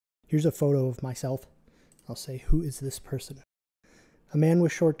Here's a photo of myself. I'll say, who is this person? A man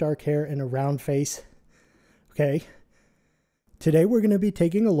with short dark hair and a round face. Okay. Today we're going to be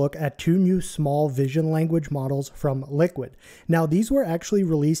taking a look at two new small vision language models from Liquid. Now these were actually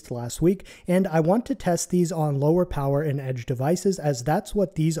released last week, and I want to test these on lower power and edge devices, as that's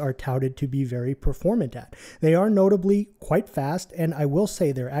what these are touted to be very performant at. They are notably quite fast, and I will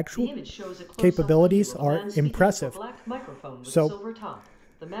say their actual capabilities are impressive. Silver top.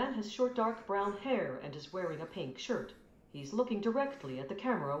 The man has short dark brown hair and is wearing a pink shirt. He's looking directly at the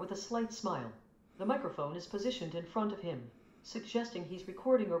camera with a slight smile. The microphone is positioned in front of him, suggesting he's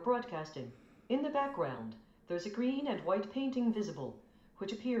recording or broadcasting. In the background, there's a green and white painting visible,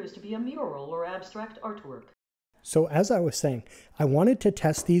 which appears to be a mural or abstract artwork. So as I was saying, I wanted to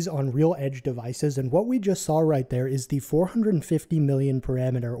test these on real edge devices, and what we just saw right there is the 450 million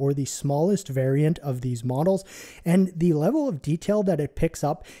parameter, or the smallest variant of these models, and the level of detail that it picks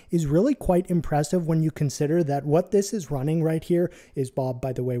up is really quite impressive when you consider that what this is running right here is Bob,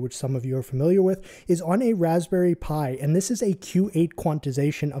 by the way, which some of you are familiar with, is on a Raspberry Pi, and this is a Q8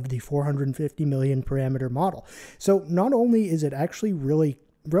 quantization of the 450 million parameter model. So not only is it actually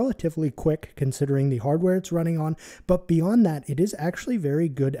relatively quick considering the hardware it's running on, but beyond that, it is actually very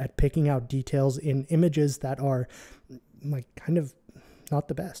good at picking out details in images that are like kind of not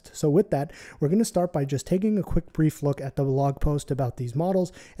the best. So with that, we're going to start by just taking a quick brief look at the blog post about these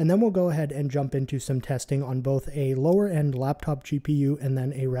models, and then we'll go ahead and jump into some testing on both a lower end laptop GPU and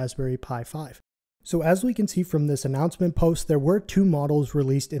then a Raspberry Pi 5. So as we can see from this announcement post, there were two models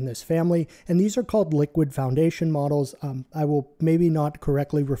released in this family, and these are called Liquid Foundation models. I will maybe not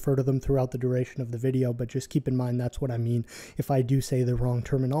correctly refer to them throughout the duration of the video, but just keep in mind that's what I mean if I do say the wrong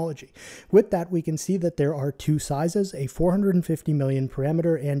terminology. With that, we can see that there are two sizes, a 450 million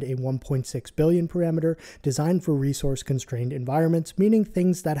parameter and a 1.6 billion parameter, designed for resource-constrained environments, meaning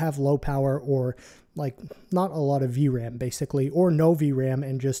things that have low power or like not a lot of VRAM basically, or no VRAM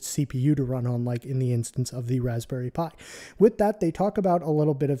and just CPU to run on, like in the instance of the Raspberry Pi. With that, they talk about a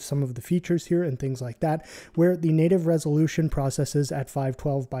little bit of some of the features here and things like that, where the native resolution processes at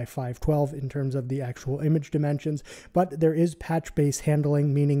 512 by 512 in terms of the actual image dimensions, but there is patch-based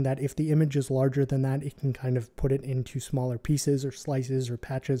handling, meaning that if the image is larger than that, it can kind of put it into smaller pieces or slices or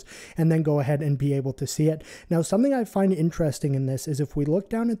patches and then go ahead and be able to see it. Now, something I find interesting in this is if we look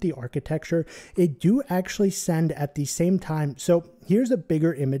down at the architecture, it do actually send at the same time. So here's a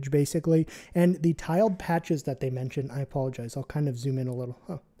bigger image basically, and the tiled patches that they mentioned, I apologize, I'll kind of zoom in a little.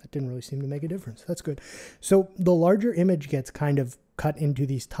 Oh, that didn't really seem to make a difference. That's good. So the larger image gets kind of cut into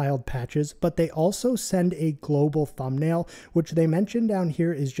these tiled patches, but they also send a global thumbnail, which they mentioned down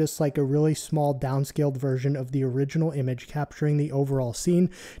here is just like a really small downscaled version of the original image, capturing the overall scene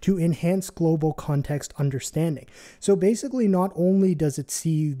to enhance global context understanding. So basically, not only does it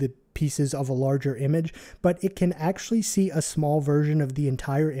see the pieces of a larger image, but it can actually see a small version of the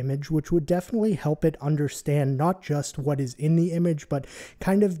entire image, which would definitely help it understand not just what is in the image, but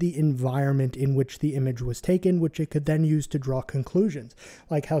kind of the environment in which the image was taken, which it could then use to draw conclusions,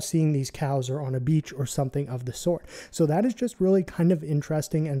 like how seeing these cows are on a beach or something of the sort. So that is just really kind of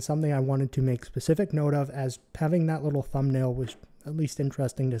interesting and something I wanted to make specific note of, as having that little thumbnail was at least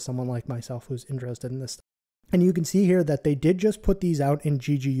interesting to someone like myself who's interested in this stuff. And you can see here that they did just put these out in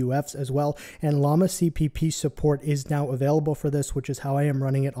GGUFs as well, and Llama CPP support is now available for this, which is how I am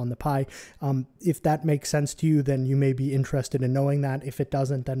running it on the Pi. If that makes sense to you, then you may be interested in knowing that. If it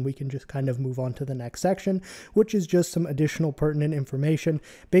doesn't, then we can just kind of move on to the next section, which is just some additional pertinent information.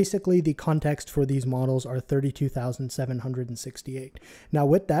 Basically, the context for these models are 32,768. Now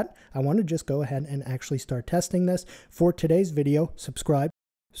with that, I want to just go ahead and actually start testing this. For today's video, subscribe.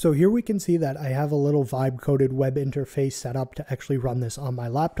 So here we can see that I have a little vibe-coded web interface set up to actually run this on my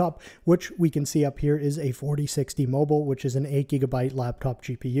laptop, which we can see up here is a 4060 mobile, which is an 8GB laptop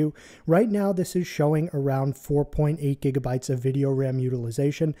GPU. Right now, this is showing around 4.8 gigabytes of video RAM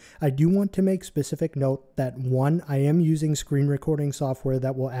utilization. I do want to make specific note that, one, I am using screen recording software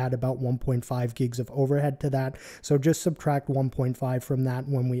that will add about 1.5 gigs of overhead to that. So just subtract 1.5 from that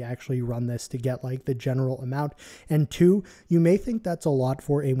when we actually run this to get like the general amount. And two, you may think that's a lot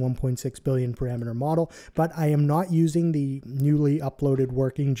for a 1.6 billion parameter model, but I am not using the newly uploaded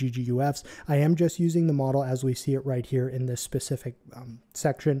working GGUFs. I am just using the model as we see it right here in this specific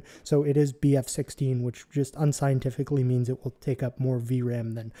section. So it is BF16, which just unscientifically means it will take up more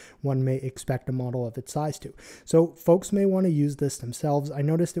VRAM than one may expect a model of its size to. So folks may want to use this themselves. I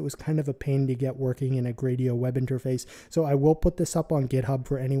noticed it was kind of a pain to get working in a Gradio web interface, so I will put this up on GitHub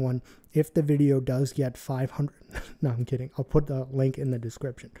for anyone. If the video does get 500, no, I'm kidding. I'll put the link in the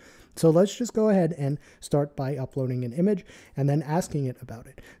description. So let's just go ahead and start by uploading an image and then asking it about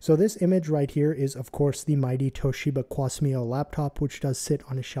it. So this image right here is, of course, the mighty Toshiba Quasmio laptop, which does sit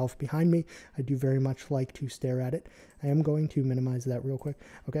on a shelf behind me. I do very much like to stare at it. I am going to minimize that real quick.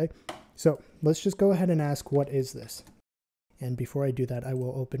 Okay, so let's just go ahead and ask, what is this? And before I do that, I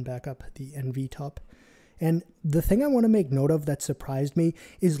will open back up the NVTop. And the thing I want to make note of that surprised me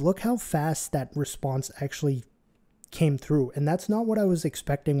is look how fast that response actually came through. And that's not what I was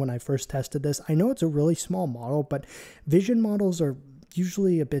expecting when I first tested this. I know it's a really small model, but vision models are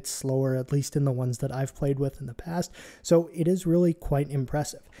usually a bit slower, at least in the ones that I've played with in the past. So it is really quite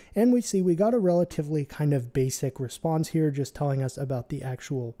impressive. And we see we got a relatively kind of basic response here, just telling us about the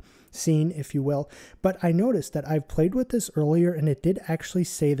actual scene, if you will. But I noticed that I've played with this earlier and it did actually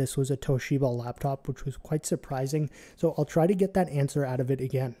say this was a Toshiba laptop, which was quite surprising. So I'll try to get that answer out of it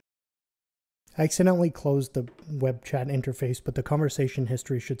again. I accidentally closed the web chat interface, but the conversation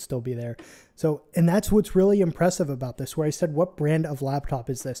history should still be there. So, and that's what's really impressive about this, where I said, what brand of laptop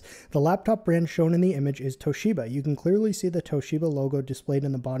is this? The laptop brand shown in the image is Toshiba. You can clearly see the Toshiba logo displayed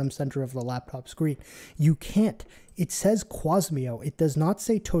in the bottom center of the laptop screen. You can't. It says Quasmio. It does not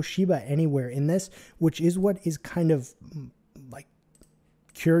say Toshiba anywhere in this, which is what is kind of like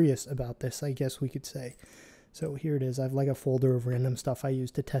curious about this, I guess we could say. So here it is. I have like a folder of random stuff I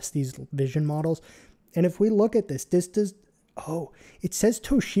use to test these vision models. And if we look at this, oh, it says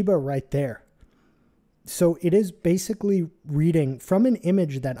Toshiba right there. So it is basically reading from an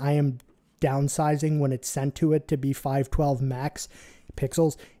image that I am downsizing when it's sent to it to be 512 max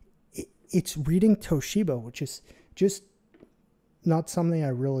pixels. It's reading Toshiba, which is just not something I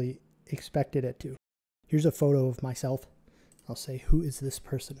really expected it to. Here's a photo of myself. I'll say, who is this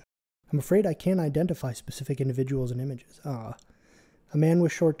person? I'm afraid I can't identify specific individuals in images. A man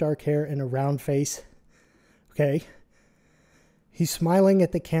with short dark hair and a round face. Okay. He's smiling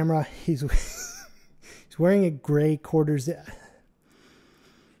at the camera. He's wearing a gray quarters.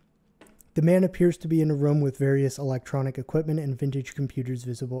 The man appears to be in a room with various electronic equipment and vintage computers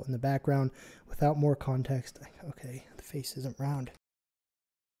visible in the background. Without more context. Okay, the face isn't round.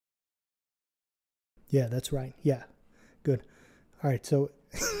 Yeah, that's right. Yeah, good. All right, so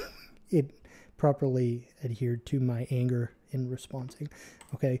it properly adhered to my anger in responding.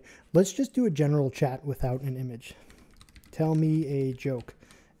 Okay, let's just do a general chat without an image. Tell me a joke.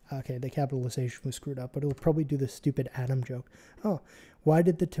 Okay, the capitalization was screwed up, but it'll probably do the stupid Adam joke. Oh, why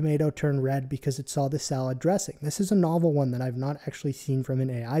did the tomato turn red? Because it saw the salad dressing. This is a novel one that I've not actually seen from an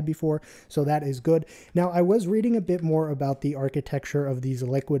AI before, so that is good. Now, I was reading a bit more about the architecture of these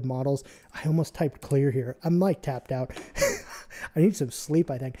liquid models. I almost typed clear here. I'm like tapped out. I need some sleep,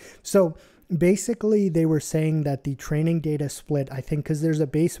 I think. So basically, they were saying that the training data split, I think, because there's a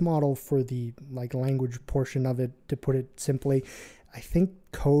base model for the like language portion of it, to put it simply. I think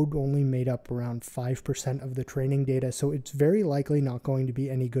code only made up around 5% of the training data, so it's very likely not going to be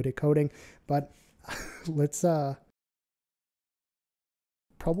any good at coding, but let's,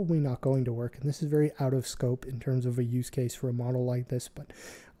 probably not going to work, and this is very out of scope in terms of a use case for a model like this, but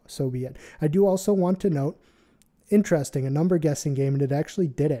so be it. I do also want to note, interesting, a number guessing game, and it actually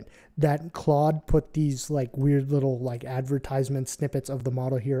did it, that Claude put these like weird little like advertisement snippets of the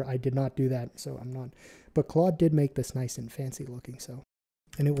model here. I did not do that, so I'm not, but Claude did make this nice and fancy looking, so,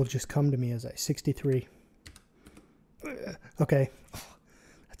 and it will just come to me as 63. Okay, oh,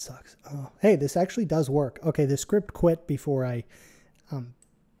 that sucks. Oh, hey, this actually does work. Okay, the script quit before I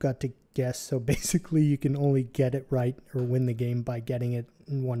got to guess, so basically you can only get it right or win the game by getting it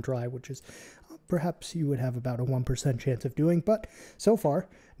in one try, which is perhaps you would have about a 1% chance of doing, but so far,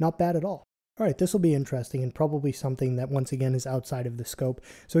 not bad at all. All right, this will be interesting and probably something that once again is outside of the scope.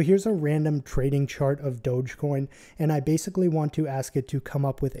 So here's a random trading chart of Dogecoin, and I basically want to ask it to come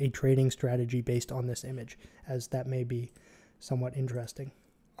up with a trading strategy based on this image, as that may be somewhat interesting.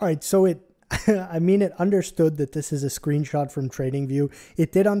 All right, so it I mean, it understood that this is a screenshot from TradingView.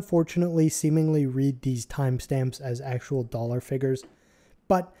 It did unfortunately seemingly read these timestamps as actual dollar figures,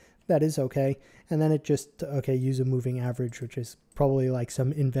 but that is okay. And then it just, okay, use a moving average, which is probably like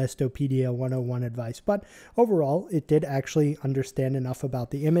some Investopedia 101 advice. But overall, it did actually understand enough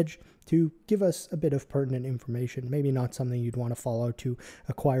about the image to give us a bit of pertinent information. Maybe not something you'd want to follow to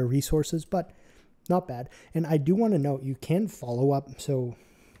acquire resources, but not bad. And I do want to note, you can follow up. So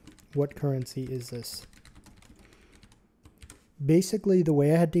what currency is this? Basically, the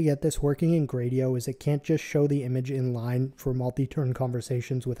way I had to get this working in Gradio is it can't just show the image in line for multi-turn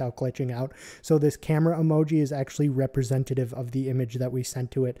conversations without glitching out. So this camera emoji is actually representative of the image that we sent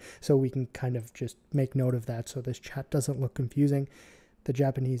to it. So we can kind of just make note of that so this chat doesn't look confusing. The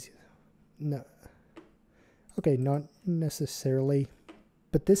Japanese, no. Okay, not necessarily.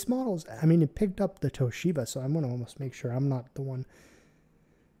 But this model's, I mean, it picked up the Toshiba, so I'm going to almost make sure I'm not the one.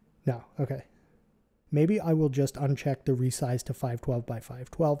 No, okay. Maybe I will just uncheck the resize to 512 by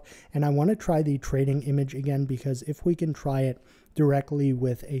 512. And I want to try the trading image again, because if we can try it directly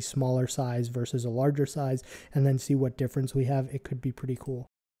with a smaller size versus a larger size and then see what difference we have, it could be pretty cool.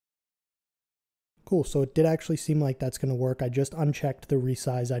 Cool, so it did actually seem like that's going to work. I just unchecked the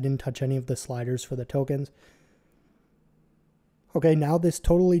resize. I didn't touch any of the sliders for the tokens. Okay, now this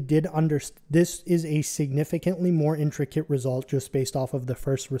totally did this is a significantly more intricate result just based off of the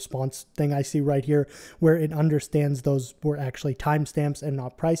first response thing I see right here, where it understands those were actually timestamps and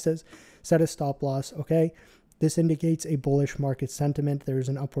not prices. Set a stop loss, okay. This indicates a bullish market sentiment. There's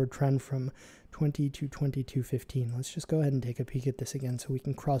an upward trend from 20 to 22.15. Let's just go ahead and take a peek at this again so we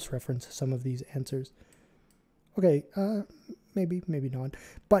can cross-reference some of these answers. Okay, maybe not,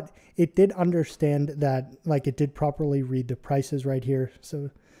 but it did understand that, like, it did properly read the prices right here. So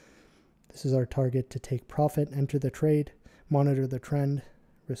this is our target to take profit, enter the trade, monitor the trend,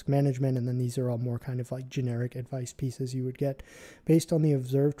 risk management, and then these are all more kind of like generic advice pieces you would get based on the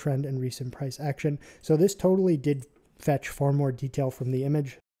observed trend and recent price action. So this totally did fetch far more detail from the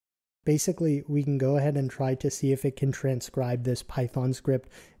image. Basically, we can go ahead and try to see if it can transcribe this Python script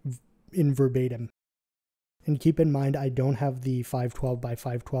in verbatim. And keep in mind, I don't have the 512 by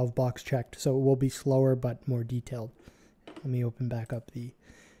 512 box checked, so it will be slower but more detailed. Let me open back up the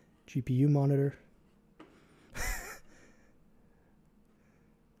GPU monitor.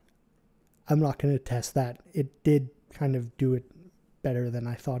 I'm not going to test that. It did kind of do it better than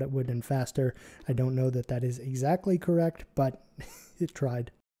I thought it would and faster. I don't know that that is exactly correct, but it tried.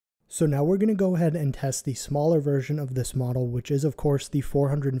 So now we're going to go ahead and test the smaller version of this model, which is of course the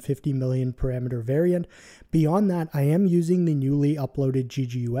 450 million parameter variant. Beyond that, I am using the newly uploaded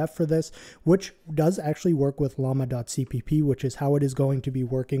GGUF for this, which does actually work with llama.cpp, which is how it is going to be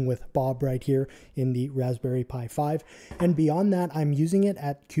working with Bob right here in the Raspberry Pi 5. And beyond that, I'm using it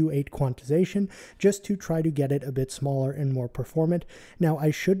at Q8 quantization just to try to get it a bit smaller and more performant. Now,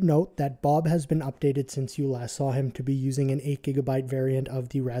 I should note that Bob has been updated since you last saw him to be using an 8GB variant of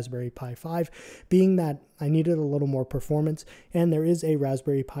the Raspberry Pi 5, being that I needed a little more performance, and there is a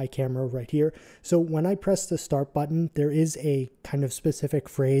Raspberry Pi camera right here. So when I press the start button, there is a kind of specific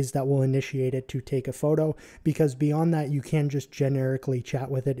phrase that will initiate it to take a photo, because beyond that, you can just generically chat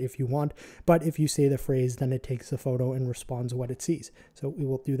with it if you want, but if you say the phrase, then it takes a photo and responds what it sees. So we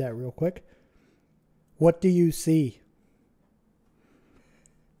will do that real quick. What do you see?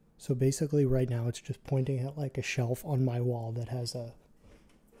 So basically right now it's just pointing at like a shelf on my wall that has a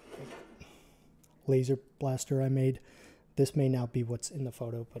laser blaster I made. This may not be what's in the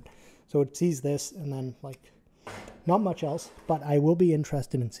photo, but so it sees this and then like not much else, but I will be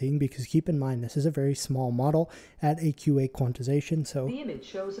interested in seeing, because keep in mind this is a very small model at a Q8 quantization. So the image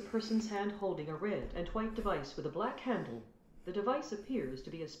shows a person's hand holding a red and white device with a black handle. The device appears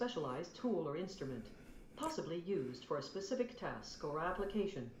to be a specialized tool or instrument, possibly used for a specific task or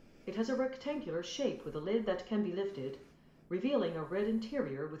application. It has a rectangular shape with a lid that can be lifted, revealing a red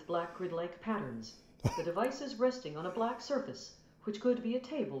interior with black grid-like patterns. The device is resting on a black surface, which could be a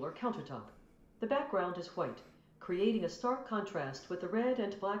table or countertop. The background is white, creating a stark contrast with the red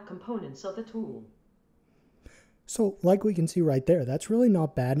and black components of the tool. So like we can see right there, that's really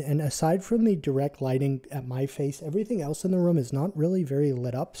not bad. And aside from the direct lighting at my face, everything else in the room is not really very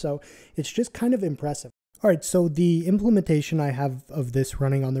lit up. So it's just kind of impressive. All right, so the implementation I have of this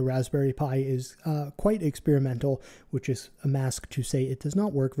running on the Raspberry Pi is quite experimental, which is a mask to say it does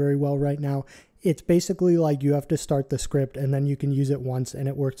not work very well right now. It's basically like you have to start the script and then you can use it once and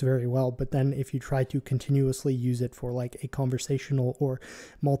it works very well. But then if you try to continuously use it for like a conversational or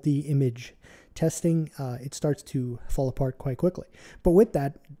multi-image testing, it starts to fall apart quite quickly. But with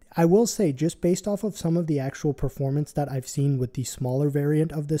that, I will say, just based off of some of the actual performance that I've seen with the smaller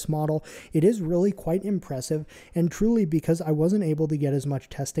variant of this model, it is really quite impressive. And truly, because I wasn't able to get as much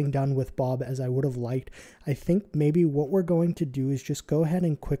testing done with Bob as I would have liked, I think maybe what we're going to do is just go ahead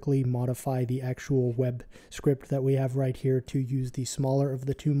and quickly modify the actual web script that we have right here to use the smaller of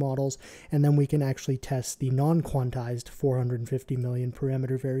the two models, and then we can actually test the non-quantized 450 million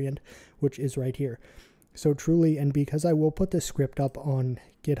parameter variant, which is right here. So truly, and because I will put this script up on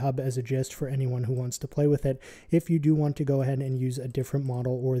GitHub as a gist for anyone who wants to play with it, if you do want to go ahead and use a different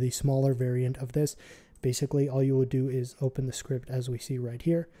model or the smaller variant of this, basically all you will do is open the script as we see right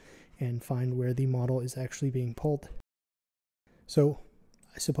here and find where the model is actually being pulled. So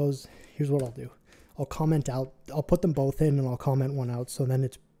I suppose here's what I'll do. I'll comment out, I'll put them both in and I'll comment one out, so then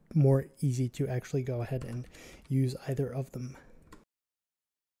it's more easy to actually go ahead and use either of them.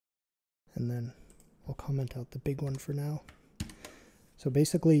 And then I'll comment out the big one for now. So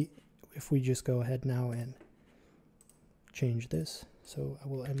basically, if we just go ahead now and change this, so I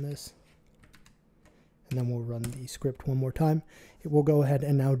will end this, and then we'll run the script one more time. It will go ahead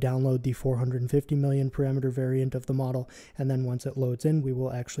and now download the 450 million parameter variant of the model, and then once it loads in, we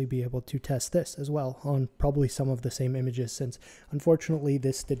will actually be able to test this as well on probably some of the same images, since unfortunately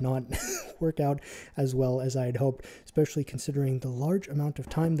this did not work out as well as I had hoped, especially considering the large amount of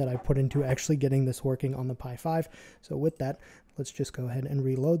time that I put into actually getting this working on the Pi5. So with that, let's just go ahead and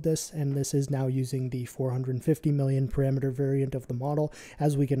reload this, and this is now using the 450 million parameter variant of the model,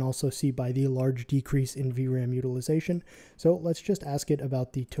 as we can also see by the large decrease in VRAM utilization. So let's just ask it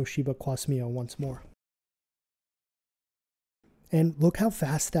about the Toshiba Quasmio once more. And look how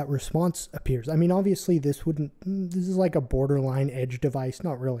fast that response appears. I mean, obviously this is like a borderline edge device,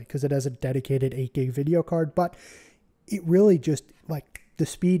 not really, because it has a dedicated 8 gig video card, but it really just, like, the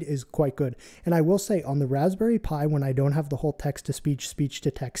speed is quite good. And I will say, on the Raspberry Pi, when I don't have the whole text-to-speech,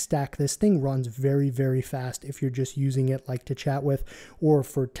 speech-to-text stack, this thing runs very, very fast if you're just using it like to chat with, or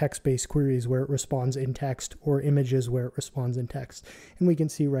for text-based queries where it responds in text, or images where it responds in text. And we can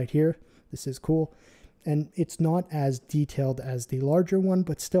see right here, this is cool. And it's not as detailed as the larger one,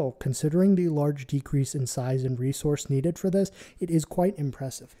 but still, considering the large decrease in size and resource needed for this, it is quite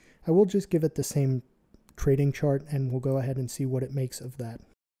impressive. I will just give it the same trading chart, and we'll go ahead and see what it makes of that.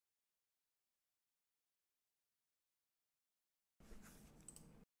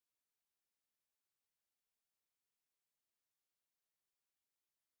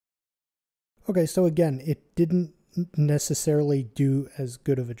 Okay, so again, it didn't necessarily do as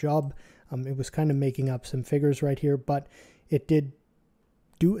good of a job. It was kind of making up some figures right here, but it did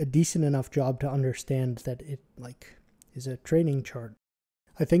do a decent enough job to understand that it, like, is a trading chart.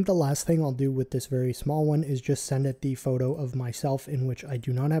 I think the last thing I'll do with this very small one is just send it the photo of myself in which I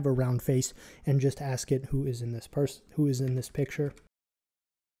do not have a round face, and just ask it who is in this picture.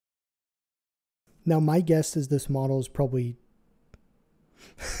 Now my guess is this model is probably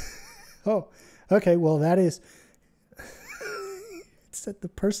oh, okay, well that is it's that the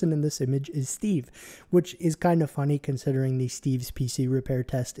person in this image is Steve, which is kind of funny considering the Steve's PC repair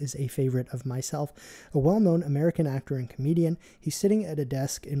test is a favorite of myself. A well-known American actor and comedian, he's sitting at a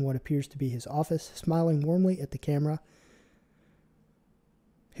desk in what appears to be his office, smiling warmly at the camera.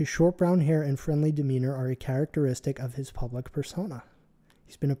 His short brown hair and friendly demeanor are a characteristic of his public persona.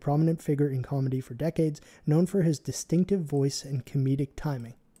 He's been a prominent figure in comedy for decades, known for his distinctive voice and comedic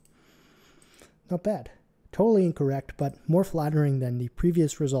timing. Not bad. Totally incorrect, but more flattering than the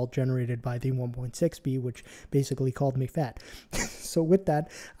previous result generated by the 1.6B, which basically called me fat. So with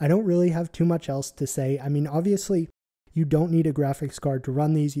that, I don't really have too much else to say. I mean, obviously, you don't need a graphics card to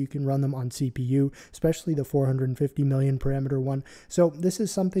run these. You can run them on CPU, especially the 450 million parameter one. So this is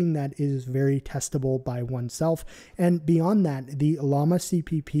something that is very testable by oneself. And beyond that, the Llama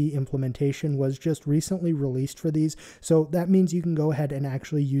CPP implementation was just recently released for these. So that means you can go ahead and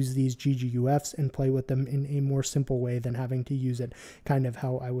actually use these GGUFs and play with them in a more simple way than having to use it kind of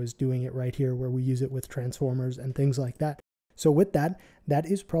how I was doing it right here, where we use it with transformers and things like that. So with that, that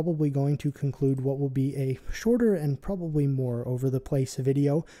is probably going to conclude what will be a shorter and probably more over-the-place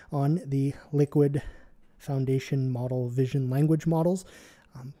video on the Liquid Foundation model vision language models.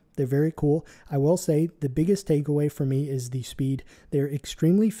 They're very cool. I will say the biggest takeaway for me is the speed. They're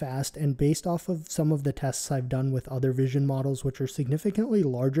extremely fast, and based off of some of the tests I've done with other vision models, which are significantly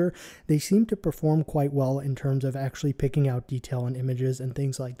larger, they seem to perform quite well in terms of actually picking out detail in images and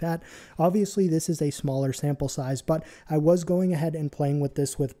things like that. Obviously, this is a smaller sample size, but I was going ahead and playing with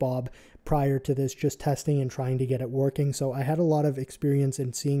this with Bob prior to this, just testing and trying to get it working. So I had a lot of experience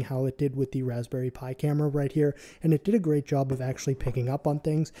in seeing how it did with the Raspberry Pi camera right here, and it did a great job of actually picking up on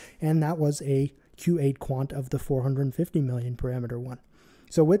things, and that was a Q8 quant of the 450 million parameter one.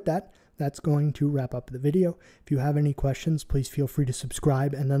 So with that, that's going to wrap up the video. If you have any questions, please feel free to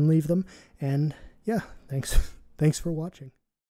subscribe and then leave them. And yeah, thanks for watching.